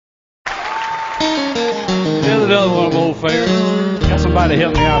another one of old favorites. Got somebody to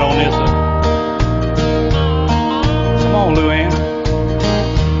help me out on this one. Come on, Luann.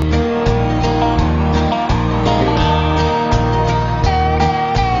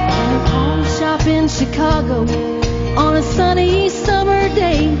 In a pawn shop in Chicago on a sunny summer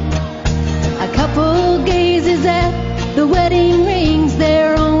day, a couple gazes at the wedding rings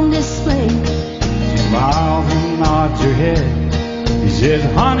there on display. She smiles and nods her head. He said,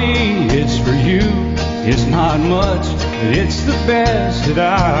 honey, it's for you. It's not much, but it's the best that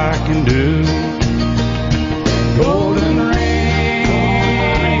I can do. Golden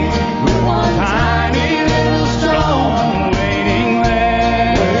ring with one tiny little stone waiting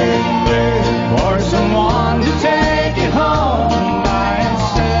there for someone to take it home by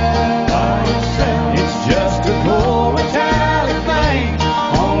itself. It's just a cold metallic thing.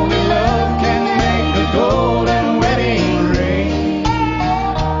 Only love can make a golden wedding ring.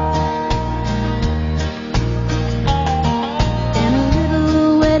 In a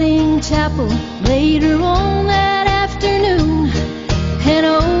little wedding chapel later on that afternoon, an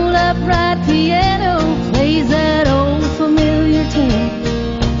old upright piano plays that old familiar tune.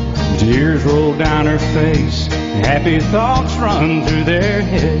 Tears roll down her face, and happy thoughts run through their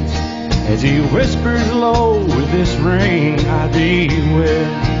heads as he whispers low, with this ring I'd be wed.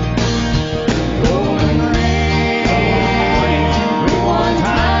 Golden ring with one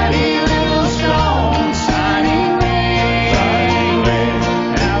tiny little stone, shining ring.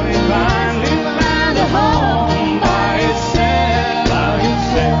 Now we finally find a home by itself.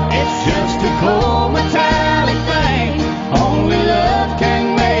 It's just a cold metallic thing. Only love can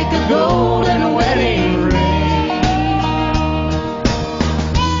make a golden wedding ring.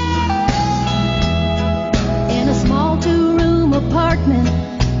 In a small two-room apartment,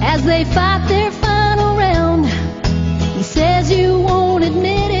 as they fight their final round, he says you won't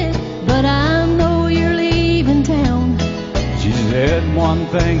admit it, but I know you're leaving town. She said, one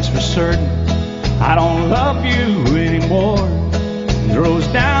thing's for certain, I don't love you anymore. Throws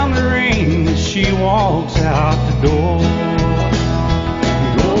down the ring as she walks out the door.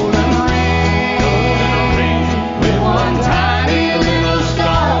 Golden ring with one tiny little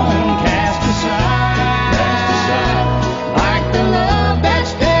stone cast aside, like the love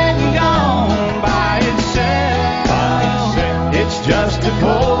that's dead and gone by itself. It's just a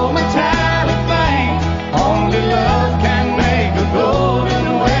cold metallic thing. Only love can make a golden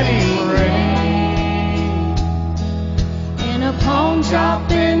wedding ring. In a pawn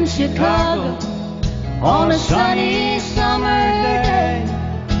shop in Chicago on a sunny summer day,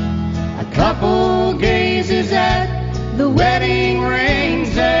 A couple gazes at the wedding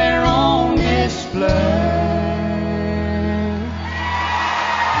rings there on display.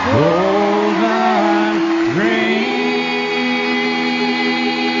 Golden ring.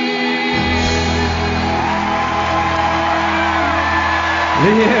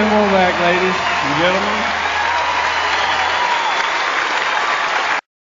 Leah Womack, ladies and gentlemen.